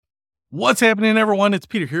What's happening, everyone? It's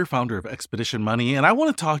Peter here, founder of Expedition Money, and I want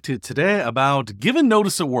to talk to you today about giving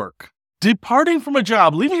notice at work, departing from a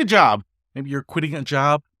job, leaving a job. Maybe you're quitting a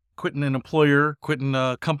job, quitting an employer, quitting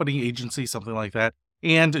a company, agency, something like that.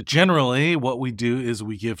 And generally, what we do is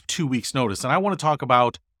we give 2 weeks' notice. And I want to talk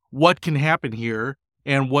about what can happen here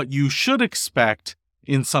and what you should expect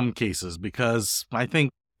in some cases, because I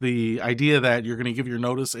think the idea that you're going to give your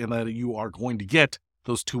notice and that you are going to get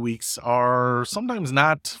those 2 weeks are sometimes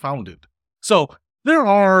not founded. So there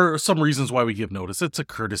are some reasons why we give notice. It's a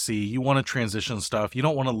courtesy. You want to transition stuff. You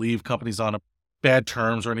don't want to leave companies on bad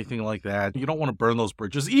terms or anything like that. You don't want to burn those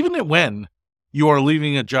bridges, even when you are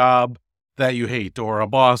leaving a job that you hate or a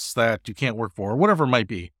boss that you can't work for or whatever it might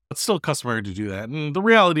be. It's still customary to do that. And the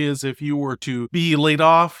reality is, if you were to be laid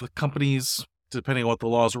off, the companies, depending on what the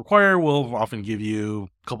laws require, will often give you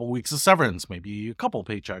a couple weeks of severance, maybe a couple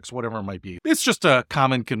paychecks, whatever it might be. It's just a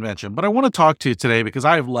common convention. But I want to talk to you today because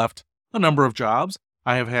I have left a number of jobs.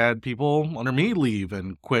 I have had people under me leave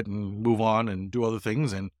and quit and move on and do other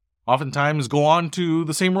things, and oftentimes go on to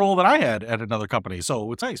the same role that I had at another company.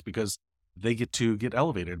 So it's nice because they get to get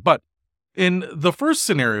elevated. But in the first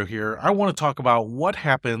scenario here, I want to talk about what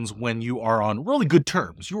happens when you are on really good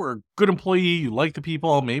terms. You are a good employee, you like the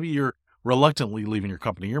people, maybe you're reluctantly leaving your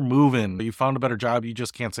company, you're moving, you found a better job you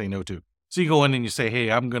just can't say no to. So you go in and you say,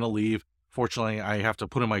 hey, I'm going to leave. Fortunately, I have to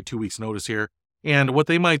put in my 2 weeks notice here. And what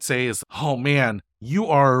they might say is, oh man, you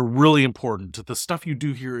are really important. The stuff you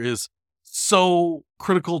do here is so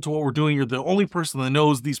critical to what we're doing. You're the only person that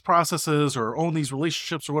knows these processes or own these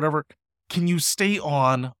relationships or whatever. Can you stay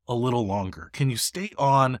on a little longer? Can you stay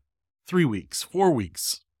on 3 weeks, 4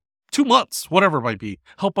 weeks, 2 months, whatever it might be?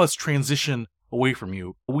 Help us transition away from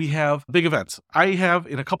you. We have big events. I have,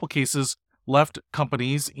 in a couple cases, left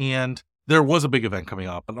companies and there was a big event coming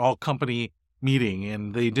up, an all company meeting,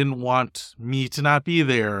 and they didn't want me to not be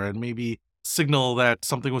there and maybe signal that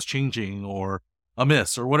something was changing or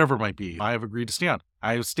amiss or whatever it might be. I have agreed to stay on.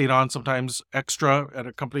 I have stayed on sometimes extra at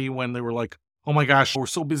a company when they were like, oh my gosh, we're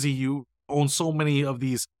so busy. You own so many of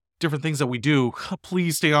these different things that we do.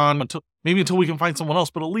 Please stay on until we can find someone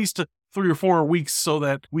else, but at least 3 or 4 weeks so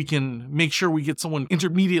that we can make sure we get someone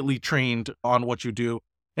intermediately trained on what you do.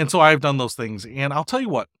 And so I've done those things. And I'll tell you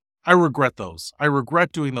what, I regret those. I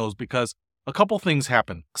regret doing those because a couple things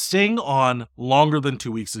happen. Staying on longer than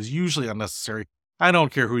 2 weeks is usually unnecessary. I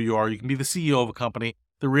don't care who you are. You can be the CEO of a company.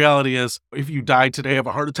 The reality is, if you died today of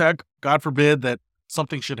a heart attack, God forbid that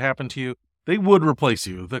something should happen to you, they would replace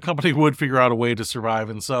you. The company would figure out a way to survive.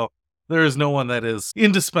 And so there is no one that is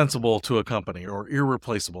indispensable to a company or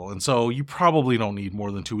irreplaceable. And so you probably don't need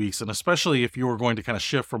more than 2 weeks. And especially if you are going to kind of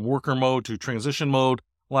shift from worker mode to transition mode,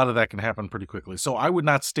 a lot of that can happen pretty quickly. So I would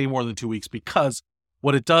not stay more than 2 weeks because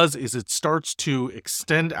what it does is it starts to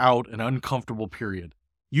extend out an uncomfortable period.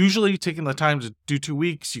 Usually taking the time to do 2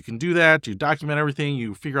 weeks, you can do that. You document everything,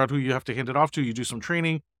 you figure out who you have to hand it off to, you do some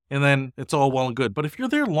training, and then it's all well and good. But if you're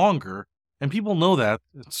there longer, and people know that,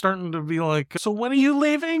 it's starting to be like, so when are you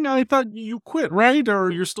leaving? I thought you quit, right? Or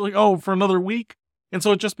you're still, for another week? And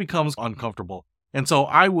so it just becomes uncomfortable. And so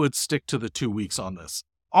I would stick to the 2 weeks on this.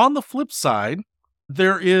 On the flip side,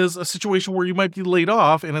 there is a situation where you might be laid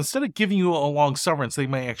off, and instead of giving you a long severance, they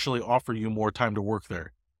may actually offer you more time to work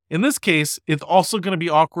there. In this case, it's also going to be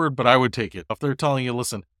awkward, but I would take it. If they're telling you,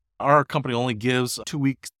 listen, our company only gives a 2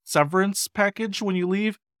 week severance package when you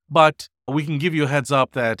leave, but we can give you a heads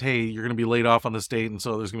up that, hey, you're going to be laid off on this date, and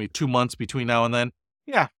so there's going to be 2 months between now and then.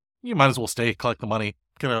 Yeah, you might as well stay, collect the money,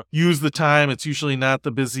 kind of use the time. It's usually not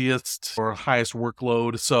the busiest or highest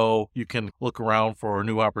workload, so you can look around for a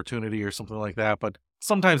new opportunity or something like that. But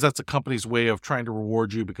sometimes that's a company's way of trying to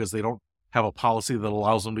reward you because they don't have a policy that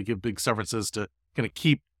allows them to give big severances to kind of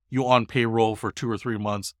keep you on payroll for 2 or 3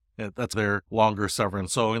 months. That's their longer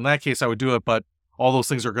severance. So in that case, I would do it, but all those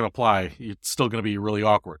things are going to apply. It's still going to be really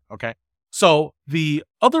awkward, okay? So the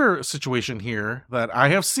other situation here that I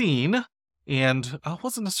have seen, and I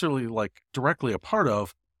wasn't necessarily directly a part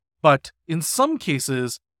of, but in some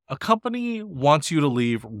cases, a company wants you to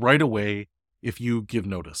leave right away if you give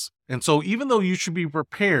notice. And so even though you should be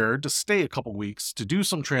prepared to stay a couple weeks to do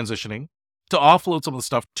some transitioning, to offload some of the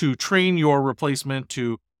stuff, to train your replacement,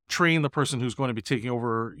 to train the person who's going to be taking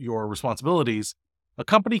over your responsibilities, a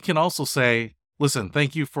company can also say, listen,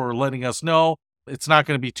 thank you for letting us know. It's not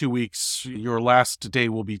going to be 2 weeks. Your last day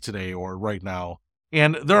will be today or right now.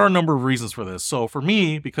 And there are a number of reasons for this. So for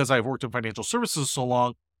me, because I've worked in financial services so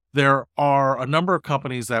long, there are a number of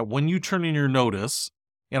companies that when you turn in your notice,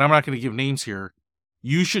 and I'm not going to give names here,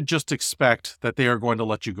 you should just expect that they are going to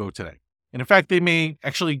let you go today. And in fact, they may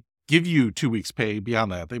actually give you 2 weeks pay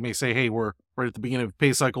beyond that. They may say, hey, we're right at the beginning of the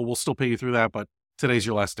pay cycle. We'll still pay you through that, but today's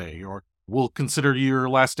your last day, or we'll consider your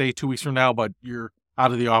last day 2 weeks from now, but you're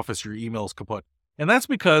out of the office, your email's kaput. And that's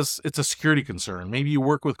because it's a security concern. Maybe you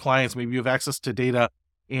work with clients, maybe you have access to data,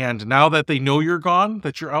 and now that they know you're gone,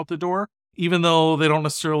 that you're out the door, even though they don't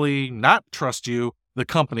necessarily not trust you, the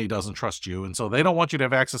company doesn't trust you. And so they don't want you to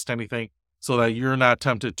have access to anything so that you're not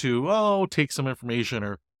tempted to, take some information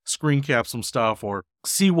or screen cap some stuff or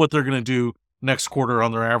see what they're going to do next quarter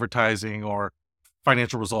on their advertising or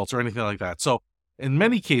financial results or anything like that. So in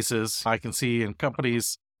many cases, I can see in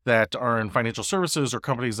companies that are in financial services or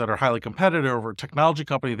companies that are highly competitive or technology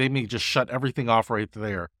company, they may just shut everything off right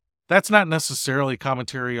there. That's not necessarily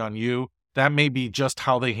commentary on you. That may be just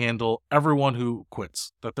how they handle everyone who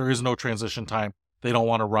quits, that there is no transition time. They don't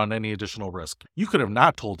want to run any additional risk. You could have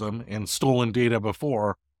not told them and stolen data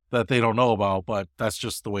before that they don't know about, but that's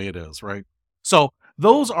just the way it is, right? So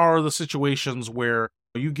those are the situations where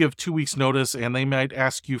you give 2 weeks notice and they might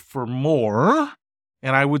ask you for more.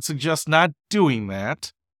 And I would suggest not doing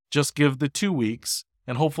that. Just give the 2 weeks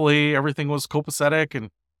and hopefully everything was copacetic and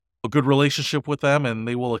a good relationship with them and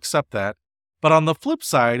they will accept that. But on the flip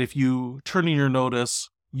side, if you turn in your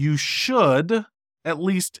notice, you should, at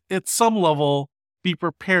least at some level, be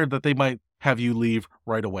prepared that they might have you leave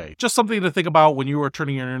right away. Just something to think about when you are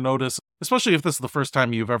turning in your notice, especially if this is the first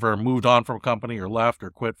time you've ever moved on from a company or left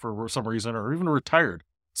or quit for some reason or even retired.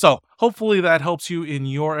 So hopefully that helps you in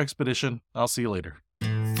your expedition. I'll see you later.